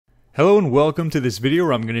Hello and welcome to this video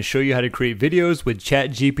where I'm going to show you how to create videos with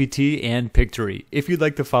ChatGPT and Pictory. If you'd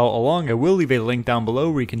like to follow along, I will leave a link down below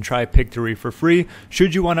where you can try Pictory for free.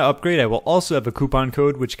 Should you want to upgrade, I will also have a coupon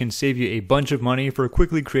code which can save you a bunch of money for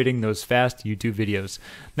quickly creating those fast YouTube videos.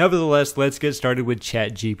 Nevertheless, let's get started with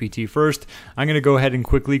ChatGPT first. I'm going to go ahead and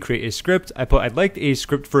quickly create a script. I'd like a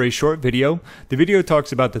script for a short video. The video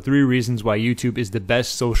talks about the 3 reasons why YouTube is the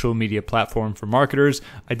best social media platform for marketers.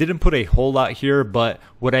 I didn't put a whole lot here, but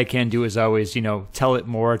what I can do is always, tell it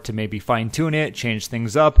more to maybe fine tune it, change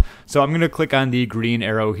things up. So I'm going to click on the green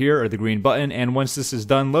arrow here, or the green button, and once this is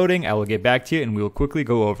done loading, I will get back to you and we will quickly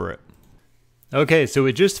go over it. Okay, so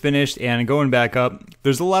it just finished, and going back up,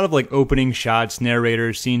 there's a lot of opening shots,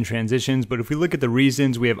 narrators, scene transitions, but if we look at the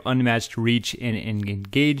reasons, we have unmatched reach and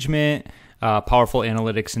engagement, powerful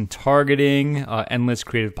analytics and targeting, endless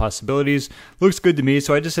creative possibilities. Looks good to me,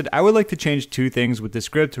 so I just said I would like to change 2 things with the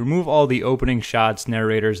script. Remove all the opening shots,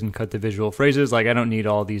 narrators, and cut the visual phrases. I don't need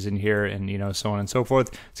all these in here, and so on and so forth.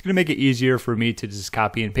 It's going to make it easier for me to just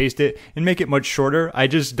copy and paste it and make it much shorter. I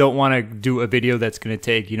just don't want to do a video that's going to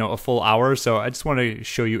take, a full hour, so I just want to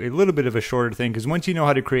show you a little bit of a shorter thing, because once you know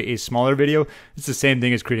how to create a smaller video, it's the same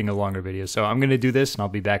thing as creating a longer video. So I'm going to do this, and I'll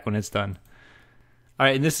be back when it's done. All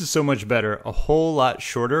right, and this is so much better, a whole lot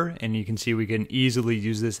shorter, and you can see we can easily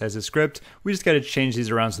use this as a script. We just got to change these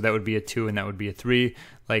around, so that would be a 2 and that would be a 3.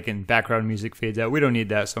 In background music fades out, we don't need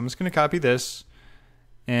that, so I'm just going to copy this.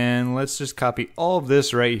 And let's just copy all of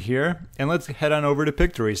this right here, and let's head on over to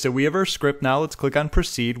Pictory. So we have our script now. Let's click on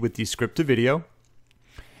proceed with the script to video.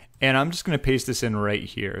 And I'm just going to paste this in right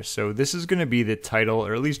here. So this is going to be the title,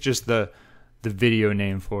 or at least just the video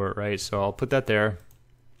name for it, right? So I'll put that there.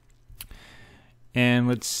 And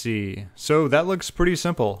let's see. So that looks pretty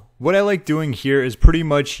simple. What I like doing here is pretty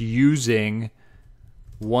much using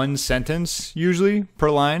 1 sentence usually per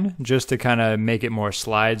line, just to kind of make it more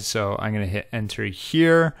slides. So I'm going to hit enter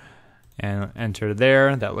here and enter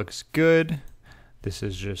there. That looks good. This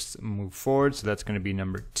is just move forward. So that's going to be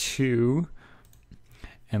number 2.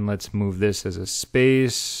 And let's move this as a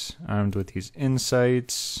space, armed with these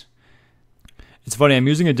insights. It's funny, I'm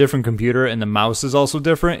using a different computer and the mouse is also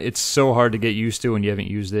different. It's so hard to get used to when you haven't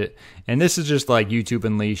used it. And this is just YouTube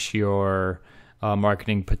unleash your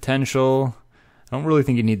marketing potential. I don't really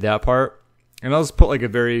think you need that part. And I'll just put a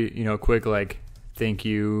very, quick thank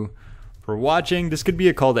you for watching. This could be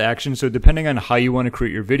a call to action. So depending on how you want to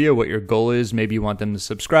create your video, what your goal is, maybe you want them to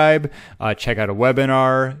subscribe, check out a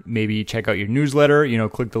webinar, maybe check out your newsletter,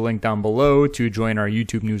 click the link down below to join our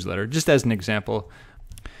YouTube newsletter, just as an example.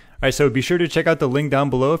 All right, so be sure to check out the link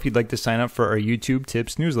down below if you'd like to sign up for our YouTube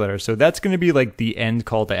tips newsletter. So that's going to be the end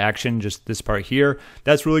call to action, just this part here.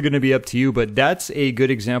 That's really going to be up to you, but that's a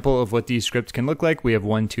good example of what these scripts can look like. We have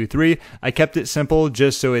 1, 2, 3. I kept it simple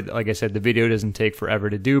just so it, like I said, the video doesn't take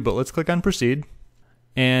forever to do, but let's click on proceed.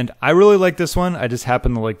 And I really like this one. I just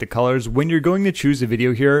happen to like the colors. When you're going to choose a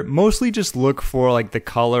video here, mostly just look for the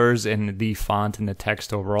colors and the font and the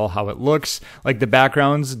text overall, how it looks. The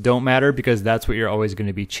backgrounds don't matter because that's what you're always going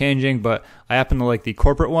to be changing, but I happen to like the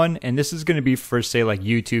corporate one, and this is going to be for, say,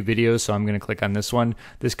 YouTube videos, so I'm going to click on this one.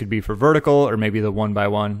 This could be for vertical or maybe the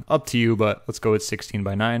 1x1, up to you, but let's go with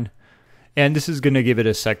 16:9. And this is going to give it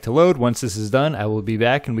a sec to load. Once this is done, I will be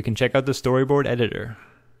back and we can check out the storyboard editor.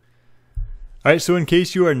 All right, so in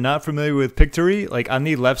case you are not familiar with Pictory, on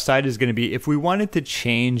the left side is going to be, if we wanted to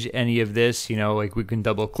change any of this, we can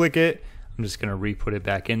double click it. I'm just going to re-put it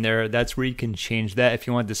back in there. That's where you can change that. If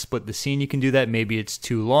you want to split the scene, you can do that. Maybe it's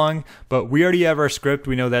too long, but we already have our script.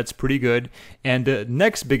 We know that's pretty good. And the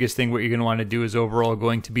next biggest thing what you're going to want to do is overall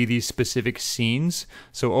going to be these specific scenes.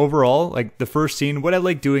 So overall, the first scene, what I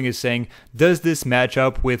like doing is saying, does this match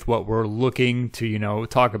up with what we're looking to,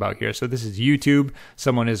 talk about here? So this is YouTube.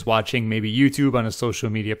 Someone is watching maybe YouTube on a social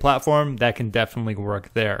media platform. That can definitely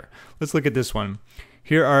work there. Let's look at this one.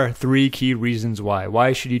 Here are 3 key reasons why.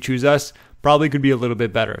 Why should you choose us? Probably could be a little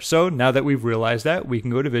bit better. So now that we've realized that, we can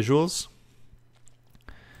go to visuals.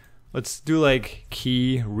 Let's do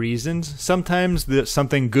key reasons. Sometimes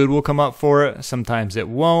something good will come up for it. Sometimes it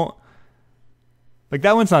won't.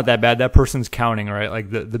 That one's not that bad. That person's counting, right?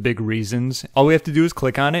 The big reasons. All we have to do is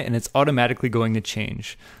click on it and it's automatically going to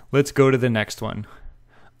change. Let's go to the next one.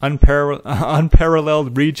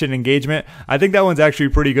 Unparalleled reach and engagement. I think that one's actually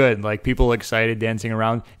pretty good. People excited, dancing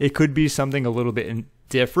around. It could be something a little bit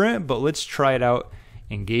different, but let's try it out.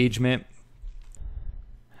 Engagement.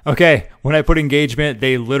 Okay, when I put engagement,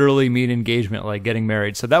 they literally mean engagement, like getting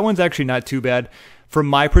married. So that one's actually not too bad. From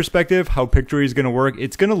my perspective, how Pictory is going to work,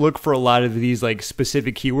 it's going to look for a lot of these like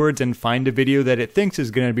specific keywords and find a video that it thinks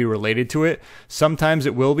is going to be related to it. Sometimes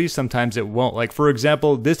it will be, sometimes it won't. Like for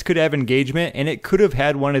example, this could have engagement and it could have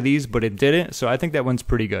had one of these, but it didn't. So I think that one's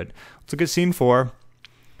pretty good. Let's look at scene 4.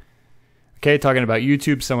 Okay, talking about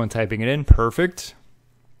YouTube, someone typing it in, perfect.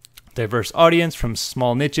 Diverse audience from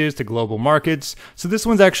small niches to global markets. So this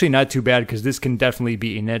one's actually not too bad because this can definitely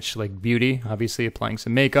be a niche like beauty, obviously applying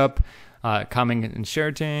some makeup. Calming and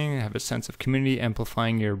sharing, have a sense of community,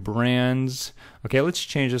 amplifying your brands. Okay, let's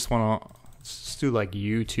change this one. Let's do like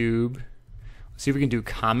YouTube. Let's see if we can do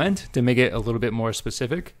comment to make it a little bit more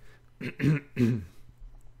specific. Okay,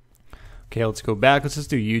 let's go back. Let's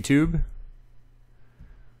just do YouTube.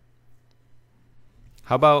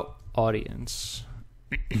 How about audience?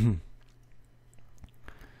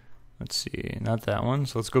 Let's see, not that one.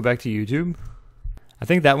 So let's go back to YouTube. I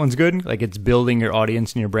think that one's good. Like it's building your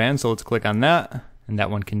audience and your brand. So let's click on that and that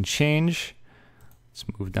one can change. Let's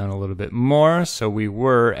move down a little bit more. So we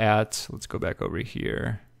were at, let's go back over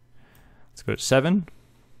here. Let's go to 7.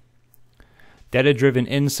 Data-driven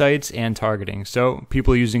insights and targeting. So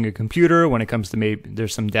people using a computer when it comes to maybe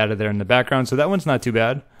there's some data there in the background. So that one's not too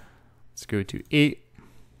bad. Let's go to 8.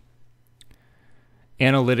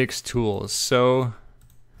 Analytics tools. So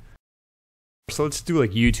let's do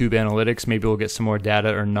like YouTube analytics. Maybe we'll get some more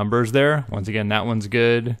data or numbers there. Once again, that one's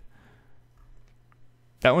good.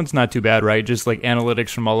 That one's not too bad, right? Just like analytics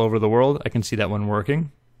from all over the world. I can see that one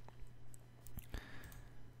working.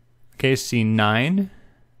 Okay, scene 9.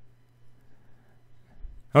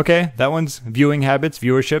 Okay, that one's viewing habits,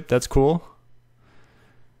 viewership. That's cool.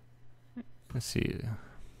 Let's see.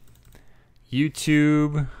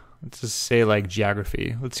 YouTube. Let's just say like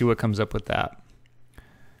geography. Let's see what comes up with that.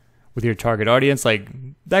 With your target audience, like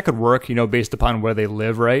that could work, you know, based upon where they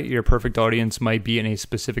live, right? Your perfect audience might be in a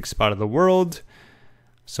specific spot of the world.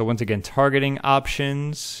 So once again, targeting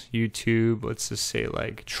options, YouTube, let's just say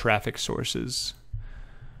like traffic sources.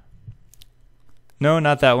 No,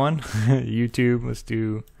 not that one. YouTube, let's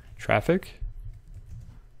do traffic.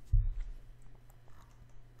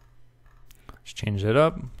 Let's change that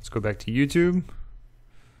up. Let's go back to YouTube.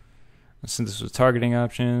 Since this was targeting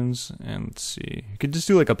options, and let's see, you could just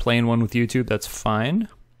do like a plain one with YouTube, that's fine.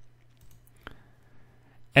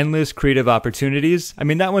 Endless creative opportunities. I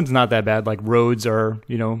mean, that one's not that bad. Like roads are,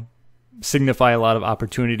 you know, signify a lot of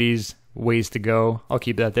opportunities, ways to go. I'll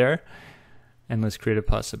keep that there. Endless creative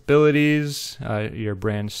possibilities, your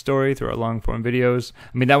brand story through our long form videos.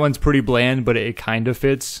 I mean, that one's pretty bland, but it kind of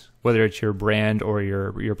fits, whether it's your brand or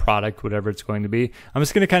your product, whatever it's going to be. I'm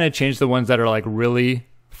just going to kind of change the ones that are like really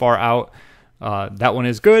far out. That one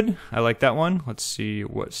is good. I like that one. Let's see,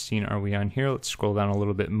 what scene are we on here? Let's scroll down a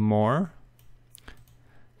little bit more.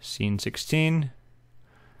 Scene 16.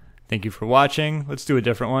 Thank you for watching. Let's do a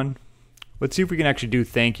different one. Let's see if we can actually do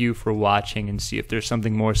thank you for watching and see if there's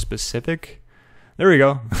something more specific. There we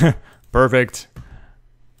go. Perfect.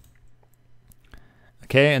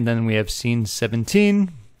 Okay, and then we have scene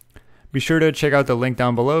 17. Be sure to check out the link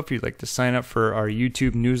down below if you'd like to sign up for our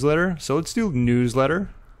YouTube newsletter. So let's do newsletter.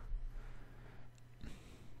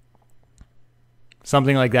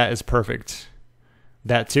 Something like that is perfect.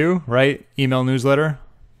 That too, right? Email newsletter.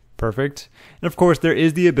 Perfect. And of course, there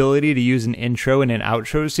is the ability to use an intro and an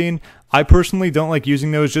outro scene. I personally don't like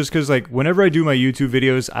using those just because like whenever I do my YouTube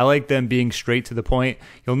videos, I like them being straight to the point.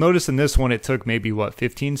 You'll notice in this one, it took maybe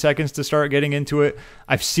 15 seconds to start getting into it.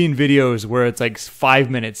 I've seen videos where it's like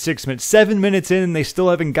 5 minutes, 6 minutes, 7 minutes in, and they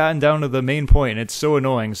still haven't gotten down to the main point. And it's so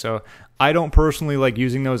annoying. So I don't personally like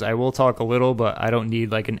using those. I will talk a little, but I don't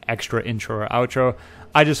need like an extra intro or outro.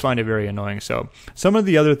 I just find it very annoying. So some of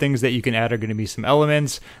the other things that you can add are going to be some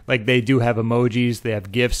elements. Like they do have emojis, they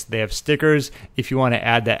have GIFs, they have stickers. If you want to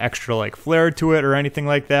add that extra like flair to it or anything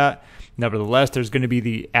like that. Nevertheless, there's going to be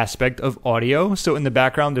the aspect of audio. So in the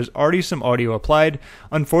background, there's already some audio applied.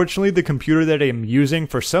 Unfortunately, the computer that I'm using,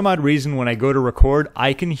 for some odd reason, when I go to record,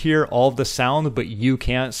 I can hear all of the sound, but you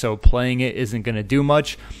can't. So playing it isn't going to do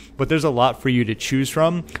much. But there's a lot for you to choose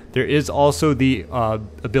from. There is also the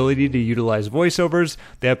ability to utilize voiceovers.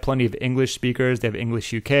 They have plenty of English speakers. They have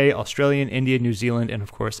English UK, Australian, Indian, New Zealand, and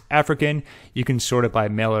of course African. You can sort it by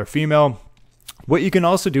male or female. What you can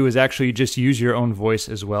also do is actually just use your own voice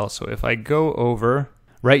as well. So if I go over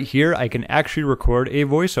right here, I can actually record a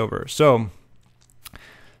voiceover. So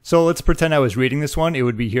let's pretend I was reading this one. It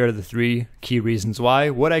would be here are the 3 key reasons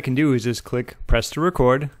why. What I can do is just click press to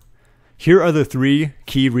record. Here are the 3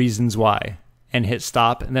 key reasons why, and hit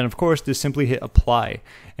stop. And then of course, just simply hit apply.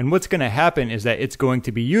 And what's going to happen is that it's going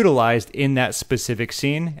to be utilized in that specific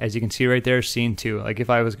scene. As you can see right there, scene 2. Like if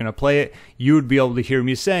I was going to play it, you would be able to hear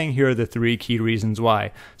me saying, here are the 3 key reasons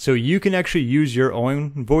why. So you can actually use your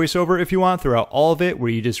own voiceover if you want throughout all of it, where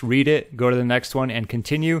you just read it, go to the next one, and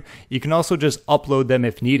continue. You can also just upload them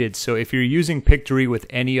if needed. So if you're using Pictory with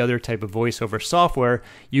any other type of voiceover software,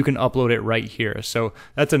 you can upload it right here. So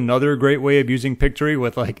that's another great way of using Pictory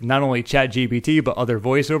with like not only ChatGPT, but other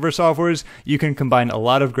voiceover softwares. You can combine a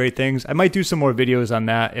lot of great things. I might do some more videos on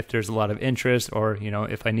that if there's a lot of interest, or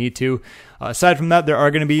if I need to. Aside from that, there are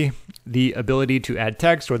going to be the ability to add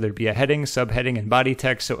text, or there'd be a heading, subheading, and body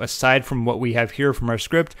text. So aside from what we have here from our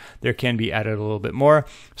script, there can be added a little bit more.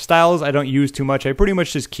 Styles, I don't use too much. I pretty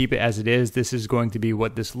much just keep it as it is. This is going to be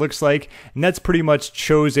what this looks like. And that's pretty much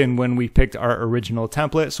chosen when we picked our original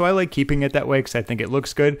template. So I like keeping it that way because I think it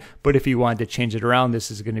looks good. But if you wanted to change it around, this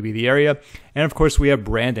is going to be the area. And of course, we have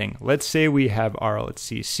branding. Let's say we have our,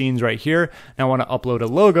 scenes right here. And I want to upload a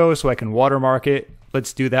logo so I can watermark it.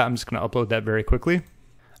 Let's do that. I'm just going to upload that very quickly.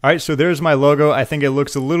 All right, so there's my logo. I think it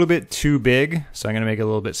looks a little bit too big, so I'm going to make it a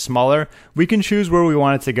little bit smaller. We can choose where we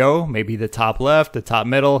want it to go, maybe the top left, the top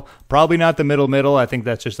middle, probably not the middle. I think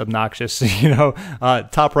that's just obnoxious,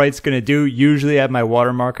 Top right's going to do. Usually I have my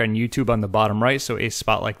watermark on YouTube on the bottom right, so a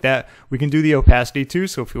spot like that. We can do the opacity too,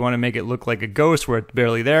 so if we want to make it look like a ghost where it's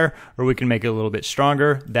barely there, or we can make it a little bit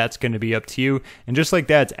stronger, that's going to be up to you. And just like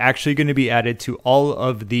that, it's actually going to be added to all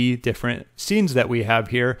of the different scenes that we have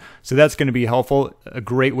here, so that's going to be helpful. A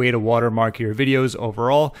great way to watermark your videos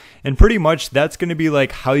overall. And pretty much that's going to be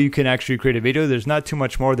like how you can actually create a video. There's not too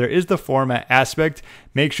much more. There is the format aspect.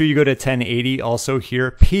 Make sure you go to 1080 also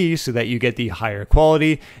here, P, so that you get the higher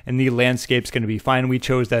quality, and the landscape's going to be fine. We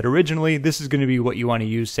chose that originally. This is going to be what you want to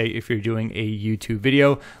use, say, if you're doing a YouTube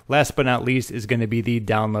video. Last but not least is going to be the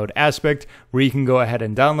download aspect, where you can go ahead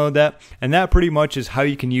and download that. And that pretty much is how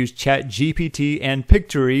you can use ChatGPT and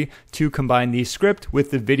Pictory to combine the script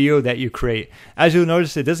with the video that you create. As you'll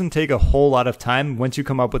notice, it doesn't take a whole lot of time once you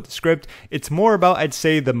come up with the script. It's more about, I'd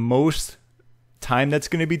say, the most time that's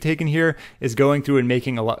going to be taken here is going through and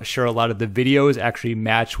making sure a lot of the videos actually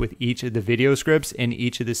match with each of the video scripts in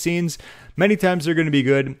each of the scenes. Many times they're going to be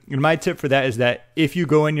good. And my tip for that is that if you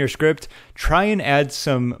go in your script, try and add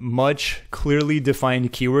some much clearly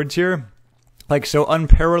defined keywords here. Like, so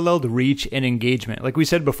unparalleled reach and engagement. Like we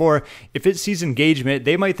said before, if it sees engagement,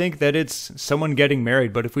 they might think that it's someone getting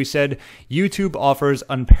married. But if we said YouTube offers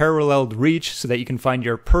unparalleled reach so that you can find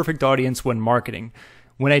your perfect audience when marketing,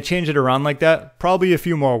 when I change it around like that, probably a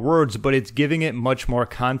few more words, but it's giving it much more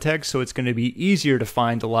context, so it's going to be easier to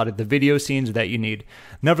find a lot of the video scenes that you need.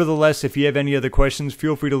 Nevertheless, if you have any other questions,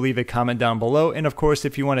 feel free to leave a comment down below. And of course,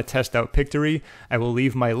 if you want to test out Pictory, I will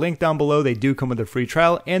leave my link down below. They do come with a free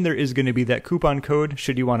trial, and there is going to be that coupon code.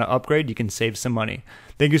 Should you want to upgrade, you can save some money.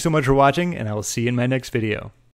 Thank you so much for watching, and I will see you in my next video.